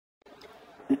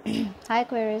Hi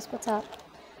Aquarius, what's up?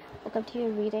 Welcome to your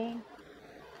reading.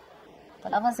 The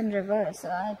Lovers in reverse.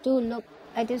 I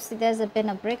do see there's been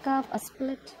a breakup, a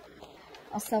split,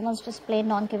 or someone's just plain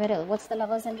non-committal. What's the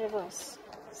Lovers in reverse?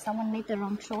 Someone made the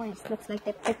wrong choice. Looks like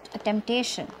they picked a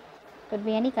temptation. Could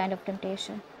be any kind of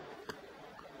temptation.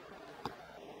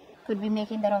 Could be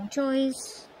making the wrong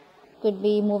choice. Could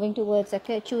be moving towards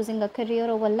choosing a career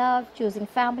over love, choosing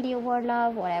family over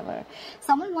love, whatever.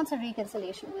 Someone wants a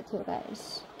reconciliation with you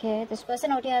guys. Okay, this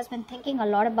person out here has been thinking a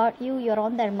lot about you. You're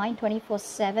on their mind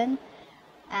 24/7,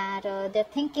 and they're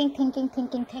thinking.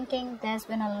 There's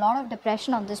been a lot of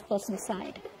depression on this person's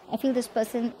side. I feel this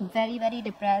person very, very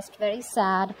depressed, very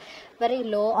sad, very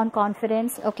low on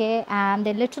confidence. Okay, and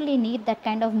they literally need that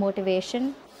kind of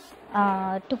motivation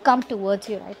to come towards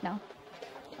you right now.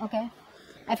 Okay.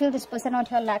 I feel this person out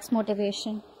here lacks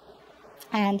motivation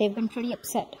and they've been pretty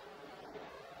upset.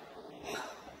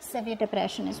 Severe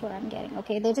depression is what I'm getting.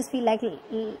 Okay, they just feel like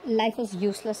life is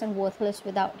useless and worthless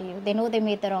without you. They know they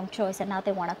made the wrong choice and now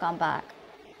they want to come back.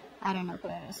 I don't know,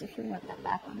 Aquarius, if you want them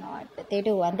back or not, but they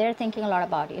do, and they're thinking a lot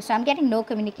about you. So I'm getting no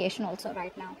communication also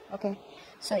right now. Okay,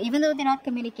 so even though they're not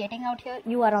communicating out here,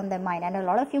 you are on their mind, and a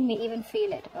lot of you may even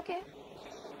feel it. Okay,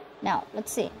 now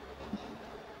let's see.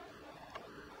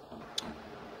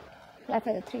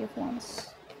 For the Three of Wands.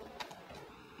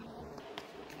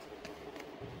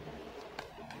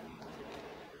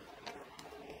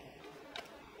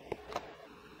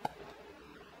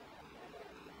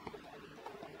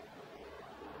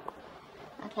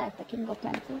 I like the King of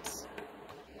Pentacles.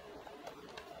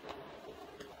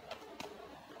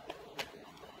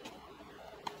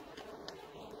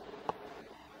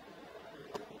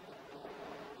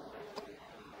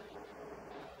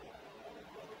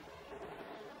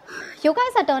 You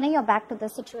guys are turning your back to the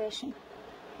situation.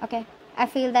 Okay, I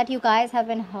feel that you guys have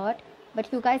been hurt,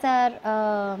 but you guys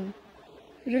are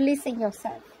releasing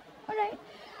yourself. All right,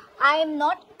 I'm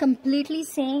not completely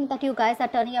saying that you guys are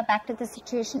turning your back to the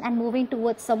situation and moving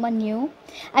towards someone new.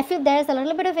 I feel there's a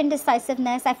little bit of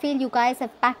indecisiveness. I feel you guys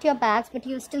have packed your bags, but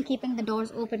you're still keeping the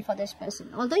doors open for this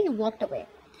person, although you walked away.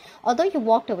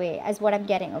 As what I'm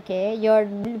getting. Okay, you're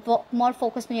more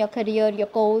focused on your career, your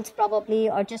goals probably,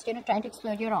 or just trying to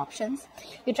explore your options.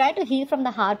 You're trying to heal from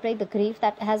the heartbreak, the grief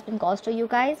that has been caused to you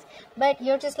guys, but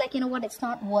you're just like, what, it's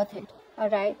not worth it. All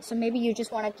right, so maybe you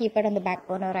just want to keep it on the back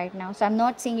burner right now. So I'm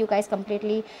not seeing you guys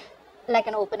completely like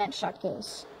an open and shut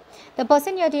case. The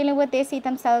person you're dealing with, they see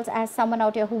themselves as someone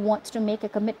out here who wants to make a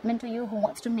commitment to you, who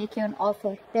wants to make you an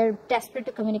offer. They're desperate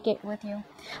to communicate with you.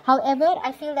 However,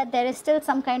 I feel that there is still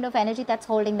some kind of energy that's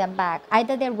holding them back.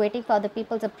 Either they're waiting for other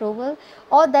people's approval,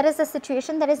 or there is a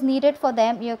situation that is needed for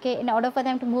them, okay, in order for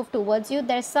them to move towards you.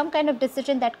 There's some kind of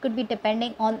decision that could be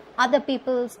depending on other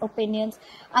people's opinions,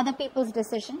 other people's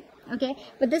decision, okay,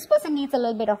 but this person needs a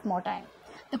little bit of more time.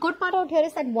 The good part out here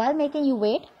is that while making you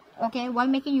wait, okay, while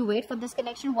making you wait for this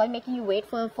connection, while making you wait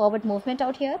for forward movement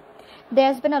out here,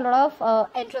 there's been a lot of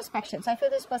introspection. So I feel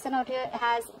this person out here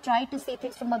has tried to see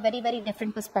things from a very, very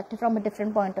different perspective, from a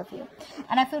different point of view,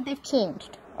 and I feel they've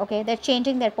changed. Okay, they're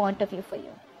changing their point of view for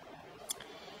you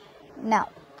now.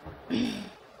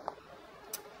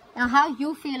 Now, how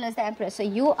you feel as the Empress. So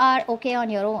you are okay on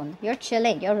your own. You're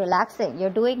chilling. You're relaxing. You're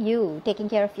doing you. Taking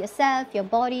care of yourself, your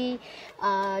body,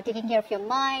 taking care of your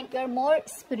mind. You're more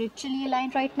spiritually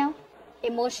aligned right now.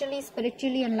 Emotionally,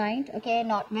 spiritually aligned. Okay,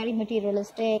 not very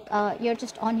materialistic. You're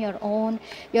just on your own.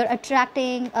 You're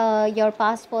attracting your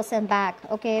past person back.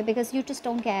 Okay, because you just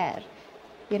don't care.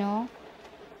 You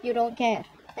don't care.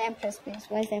 The Empress, please.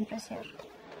 Why is the Empress here?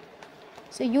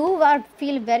 So you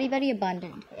feel very, very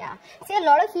abundant. Yeah. See, a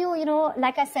lot of you,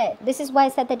 like I said, this is why I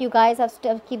said that you guys have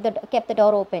still kept the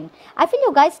door open. I feel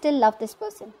you guys still love this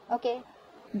person. Okay.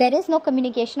 There is no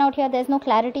communication out here. There's no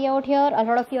clarity out here. A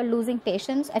lot of you are losing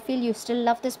patience. I feel you still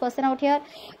love this person out here.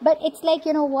 But it's like,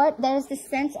 there is this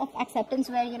sense of acceptance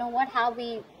where, how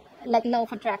we, like law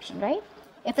of attraction, right?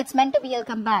 If it's meant to be, it'll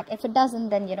come back. If it doesn't,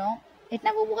 then, it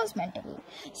never was meant to be.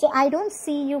 So I don't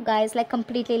see you guys like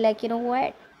completely like,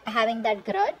 having that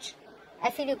grudge. I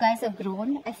feel you guys have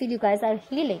grown. I feel you guys are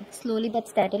healing slowly but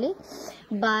steadily.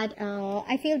 But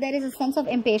I feel there is a sense of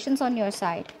impatience on your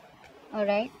side. All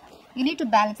right. You need to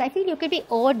balance. I feel you could be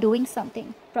overdoing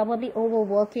something, probably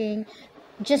overworking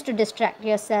just to distract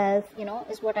yourself,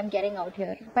 is what I'm getting out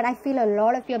here. But I feel a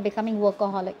lot of you are becoming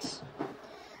workaholics.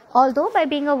 Although by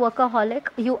being a workaholic,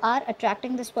 you are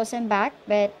attracting this person back,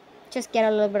 but just get a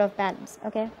little bit of balance.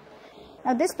 Okay.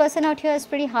 Now this person out here is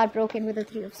pretty heartbroken with the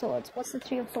Three of Swords. What's the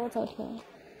Three of Swords out here?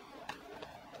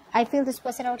 I feel this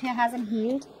person out here hasn't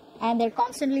healed, and their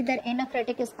inner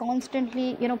critic is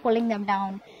constantly, pulling them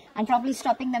down. and probably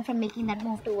stopping them from making that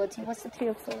move towards you. What's the Three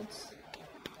of Swords?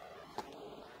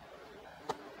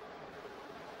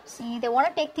 See, they want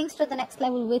to take things to the next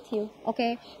level with you,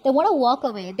 okay? They want to walk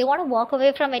away. They want to walk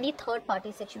away from any third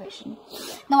party situation.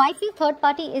 Now, I feel third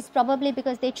party is probably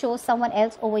because they chose someone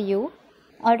else over you,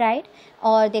 all right?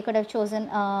 Or they could have chosen,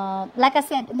 like I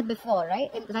said in the before, right?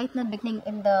 Right in the beginning,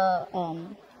 in the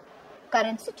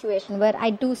current situation, where I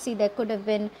do see there could have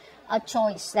been a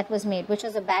choice that was made, which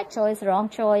was a bad choice, wrong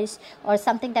choice, or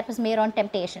something that was made on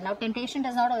temptation. Now, temptation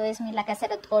does not always mean, like I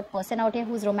said, a third person out here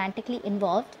who's romantically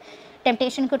involved.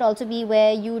 Temptation could also be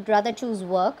where you'd rather choose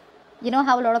work. You know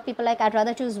how a lot of people like, I'd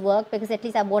rather choose work because at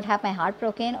least I won't have my heart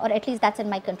broken, or at least that's in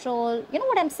my control. You know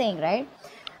what I'm saying, right?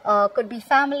 Could be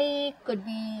family, could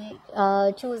be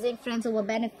choosing friends over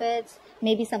benefits.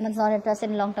 Maybe someone's not interested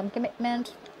in long-term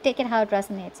commitment. Take it how it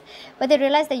resonates. But they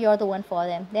realize that you're the one for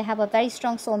them. They have a very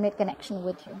strong soulmate connection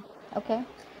with you, okay?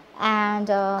 And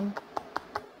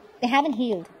they haven't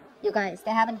healed. You guys, they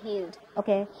haven't healed,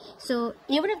 okay? So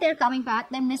even if they're coming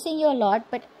back, they're missing you a lot.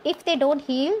 But if they don't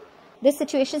heal, this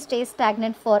situation stays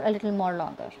stagnant for a little more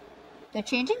longer. They're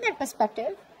changing their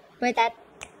perspective, but that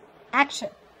action,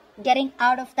 getting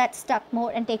out of that stuck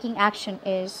mode and taking action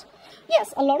is,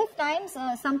 yes, a lot of times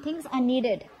some things are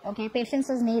needed, okay?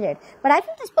 Patience is needed. But I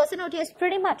think this person out here is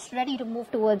pretty much ready to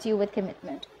move towards you with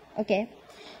commitment, okay?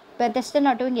 But they're still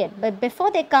not doing it. But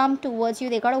before they come towards you,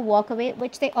 they got to walk away,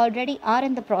 which they already are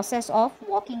in the process of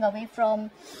walking away from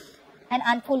an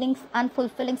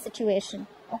unfulfilling situation.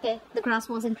 Okay, the grass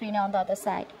wasn't greener on the other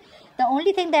side. The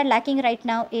only thing they're lacking right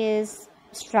now is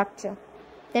structure.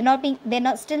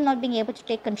 They're still not being able to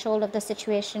take control of the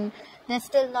situation. They're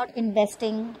still not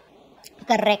investing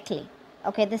correctly.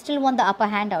 Okay, they still want the upper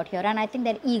hand out here, and I think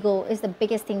their ego is the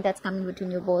biggest thing that's coming between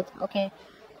you both. Okay,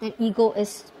 their ego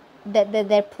is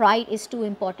their pride is too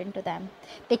important to them.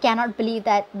 They cannot believe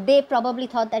that they probably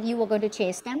thought that you were going to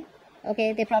chase them.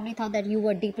 Okay, they probably thought that you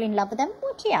were deeply in love with them,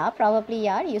 which yeah, probably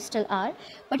are, you still are,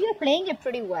 but you're playing it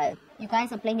pretty well. You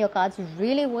guys are playing your cards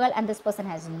really well, and this person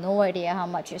has no idea how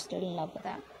much you're still in love with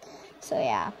them. So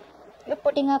yeah, you're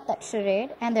putting up that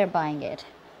charade and they're buying it.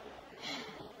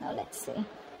 Now let's see.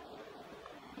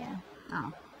 Yeah,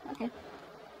 oh, okay,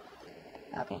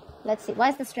 let's see, why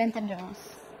is the Strength in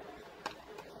reverse?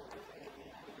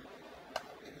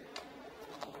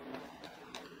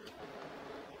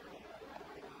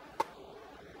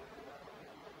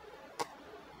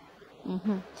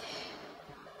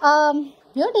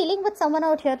 You're dealing with someone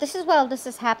out here. This is why all this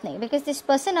is happening, because this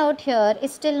person out here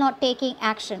is still not taking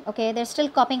action. Okay, they're still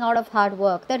copping out of hard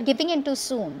work. They're giving in too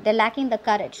soon. They're lacking the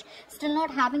courage, still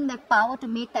not having that power to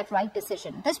make that right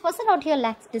decision. This person out here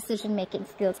lacks decision making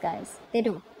skills, guys. They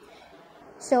do.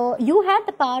 So you had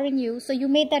the power in you, so you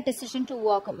made that decision to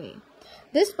walk away.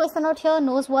 This person out here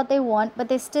knows what they want, but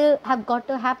they still have got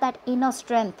to have that inner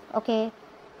strength. Okay,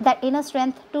 that inner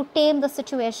strength to tame the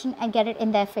situation and get it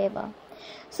in their favor.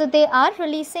 So they are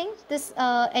releasing this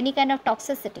any kind of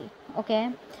toxicity, okay?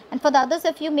 And for the others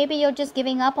of you, maybe you're just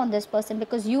giving up on this person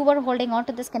because you were holding on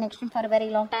to this connection for a very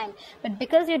long time. But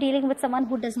because you're dealing with someone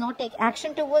who does not take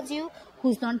action towards you,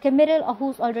 who's non-committal or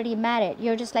who's already married,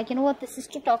 you're just like, you know what, this is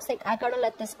too toxic, I gotta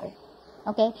let this go,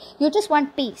 okay? You just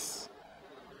want peace.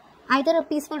 Either a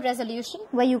peaceful resolution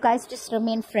where you guys just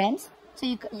remain friends, so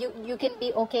you can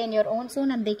be okay in your own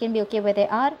zone and they can be okay where they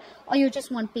are, or you just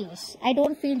want peace. I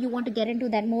don't feel you want to get into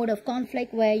that mode of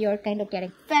conflict where you're kind of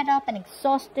getting fed up and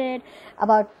exhausted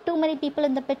about too many people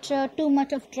in the picture, too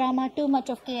much of drama, too much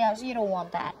of chaos. You don't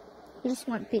want that. You just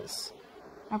want peace.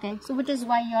 Okay, so which is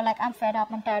why you're like, I'm fed up,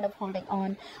 I'm tired of holding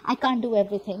on. I can't do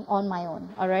everything on my own,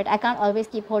 alright? I can't always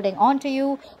keep holding on to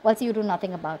you whilst you do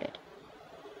nothing about it.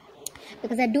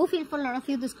 Because I do feel for a lot of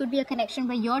you, this could be a connection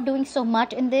where you're doing so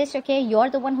much in this, okay? You're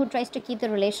the one who tries to keep the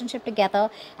relationship together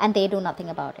and they do nothing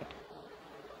about it.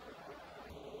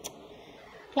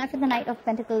 Clap for the Knight of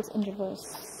Pentacles in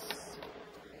reverse.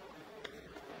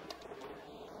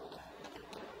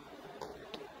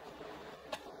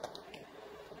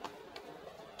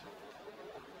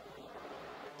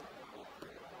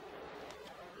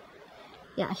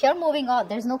 Yeah, you're moving on.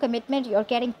 There's no commitment. You're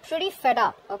getting pretty fed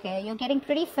up, okay? You're getting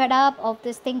pretty fed up of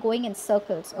this thing going in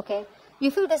circles, okay? You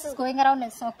feel this is going around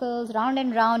in circles, round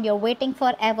and round. You're waiting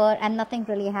forever and nothing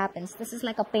really happens. This is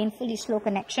like a painfully slow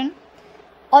connection.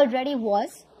 Already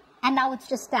was, and now it's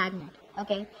just stagnant,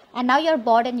 okay? And now you're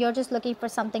bored and you're just looking for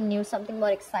something new, something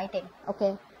more exciting,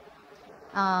 okay?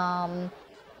 I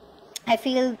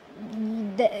feel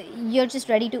you're just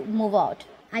ready to move out.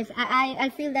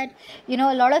 I feel that, you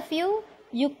know, a lot of you,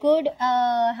 You could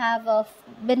have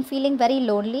been feeling very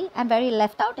lonely and very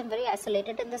left out and very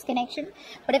isolated in this connection.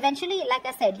 But eventually, like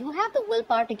I said, you have the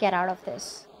willpower to get out of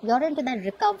this. You're into that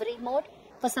recovery mode.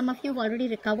 For some of you, you've already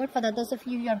recovered. For the others of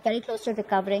you, you're very close to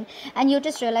recovering. And you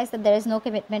just realize that there is no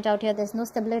commitment out here. There's no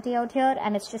stability out here.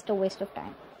 And it's just a waste of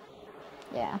time.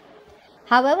 Yeah.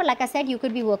 However, like I said, you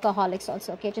could be workaholics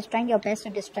also. Okay. Just trying your best to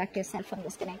distract yourself from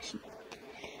this connection.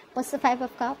 What's the Five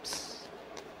of Cups?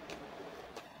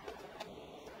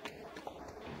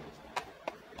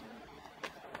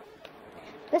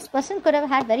 This person could have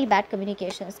had very bad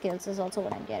communication skills is also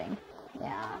what I'm getting.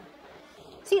 Yeah.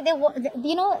 See,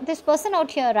 this person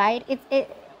out here, right?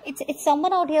 It's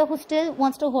someone out here who still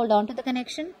wants to hold on to the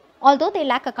connection. Although they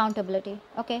lack accountability,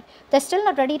 okay? They're still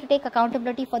not ready to take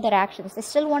accountability for their actions. They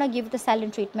still want to give the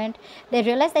silent treatment. They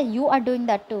realize that you are doing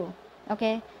that too,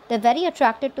 okay? They're very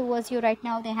attracted towards you right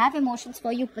now. They have emotions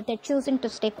for you, but they're choosing to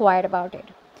stay quiet about it.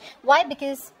 Why?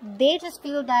 Because they just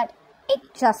feel that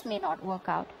it just may not work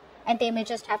out. And they may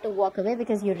just have to walk away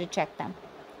because you reject them.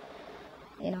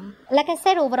 You know, like I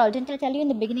said, overall, didn't I tell you in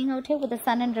the beginning out here with the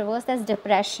sun in reverse, there's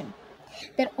depression.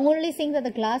 They're only seeing that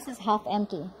the glass is half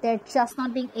empty. They're just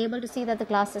not being able to see that the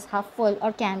glass is half full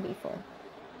or can be full.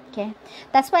 Okay.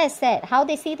 That's why I said how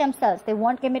they see themselves. They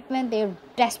want commitment. They're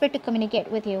desperate to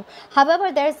communicate with you.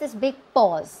 However, there's this big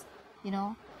pause. You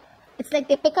know, it's like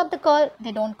they pick up the call,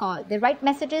 they don't call. They write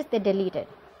messages, they delete it.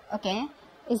 Okay.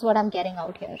 Is what I'm getting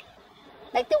out here.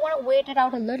 Like they want to wait it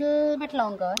out a little bit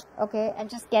longer, okay, and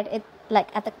just get it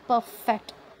like at the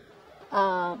perfect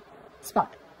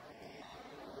spot.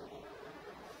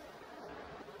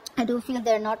 I do feel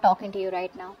they're not talking to you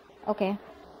right now, okay,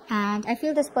 and I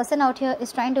feel this person out here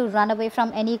is trying to run away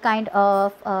from any kind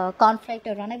of conflict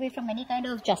or run away from any kind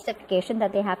of justification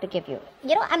that they have to give you.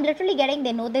 You know, I'm literally getting,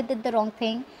 they know they did the wrong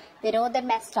thing, they know they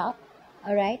messed up,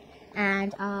 all right,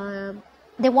 and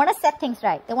they want to set things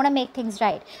right. They want to make things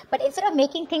right. But instead of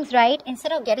making things right,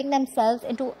 instead of getting themselves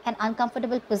into an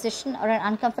uncomfortable position or an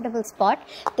uncomfortable spot,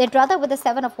 they'd rather, with the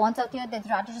Seven of Wands out here, they'd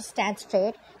rather just stand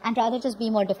straight and rather just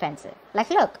be more defensive. Like,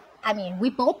 look, I mean,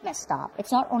 we both messed up.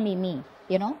 It's not only me,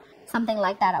 you know, something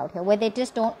like that out here, where they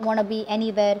just don't want to be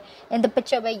anywhere in the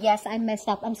picture where, yes, I messed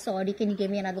up. I'm sorry. Can you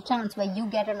give me another chance? Where you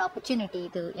get an opportunity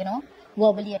to, you know,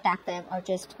 verbally attack them or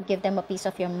just give them a piece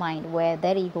of your mind where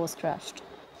their ego is crushed.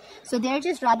 So they're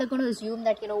just rather going to assume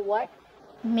that, you know what,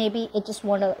 maybe it just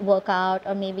won't work out,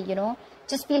 or maybe, you know,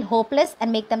 just feel hopeless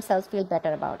and make themselves feel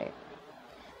better about it.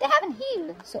 They haven't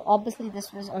healed, so obviously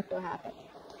this was ought to happen.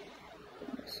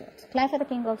 So it's clear for the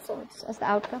King of Swords as the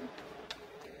outcome.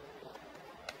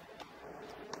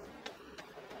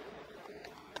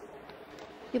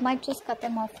 You might just cut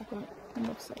them off for good. King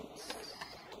of Swords.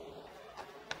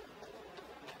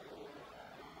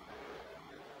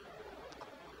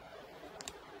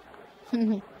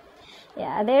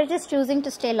 Yeah, they're just choosing to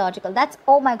stay logical. That's,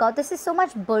 oh my god, this is so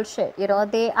much bullshit. You know,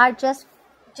 they are just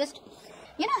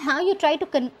you know how you try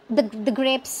to the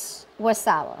grapes were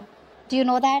sour. Do you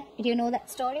know that? Do you know that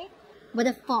story where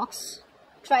the fox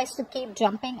tries to keep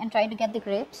jumping and trying to get the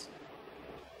grapes,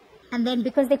 and then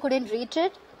because they couldn't reach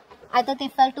it, either they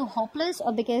felt too hopeless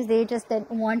or because they just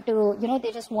didn't want to, you know,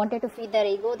 they just wanted to feed their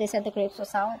ego, they said the grapes were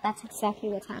sour. That's exactly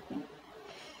what's happening.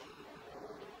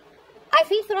 I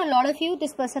feel for a lot of you,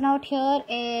 this person out here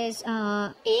is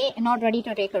not ready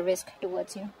to take a risk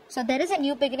towards you. So there is a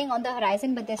new beginning on the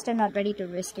horizon, but they're still not ready to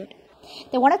risk it.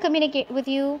 They want to communicate with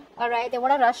you, alright? They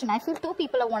want to rush, and I feel two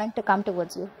people are wanting to come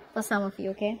towards you, for some of you,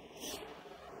 okay?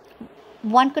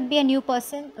 One could be a new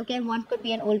person, okay? One could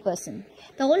be an old person.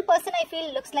 The old person, I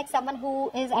feel, looks like someone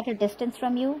who is at a distance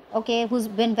from you, okay? Who's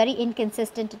been very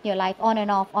inconsistent in your life, on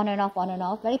and off, on and off, on and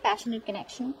off. Very passionate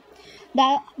connection.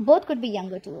 That both could be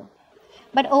younger too.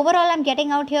 But overall, I'm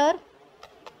getting out here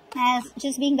as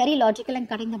just being very logical and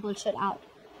cutting the bullshit out.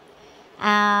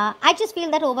 I just feel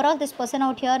that overall, this person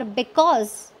out here,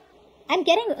 because I'm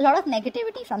getting a lot of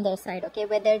negativity from their side, okay,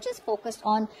 where they're just focused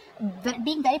on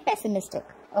being very pessimistic,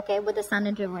 okay, with the sun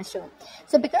in reverse too.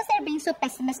 So because they're being so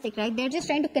pessimistic, right, they're just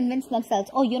trying to convince themselves,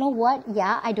 oh, you know what,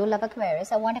 yeah, I do love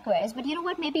Aquarius, I want Aquarius, but you know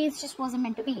what, maybe it just wasn't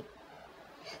meant to be.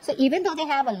 So even though they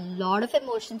have a lot of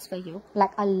emotions for you, like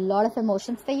a lot of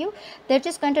emotions for you, they're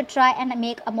just going to try and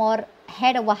make a more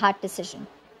head over heart decision.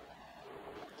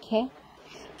 Okay.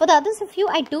 For the others of you,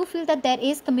 I do feel that there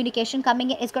is communication coming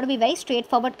in. It's going to be very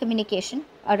straightforward communication.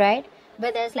 All right.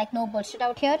 Where there's like no bullshit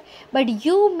out here. But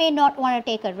you may not want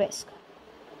to take a risk.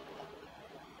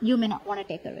 You may not want to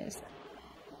take a risk.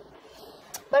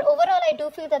 But overall, I do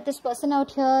feel that this person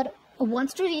out here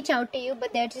wants to reach out to you,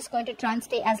 but they're just going to try and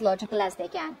stay as logical as they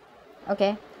can.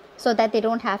 Okay, so that they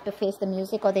don't have to face the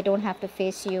music, or they don't have to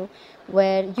face you,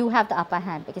 where you have the upper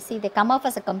hand. Because see, they come off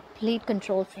as a complete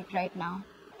control freak right now.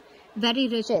 Very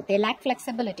rigid. They lack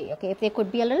flexibility. Okay, if they could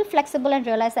be a little flexible and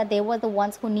realize that they were the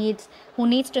ones who needs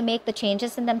to make the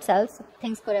changes in themselves,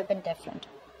 things could have been different.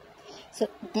 So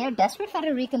they're desperate for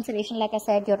a reconciliation. Like I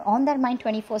said, you're on their mind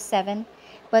 24/7,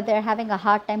 but they're having a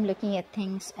hard time looking at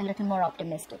things a little more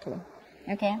optimistically.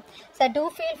 Okay, so I do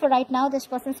feel for right now this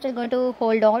person's still going to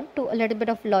hold on to a little bit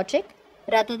of logic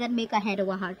rather than make a head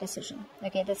over heart decision.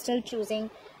 Okay, they're still choosing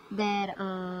their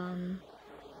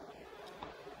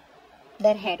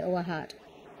head over heart.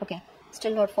 Okay,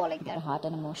 still not following their heart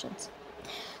and emotions.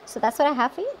 So that's what I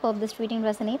have for you. Hope this reading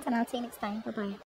resonates, and I'll see you next time. Bye bye.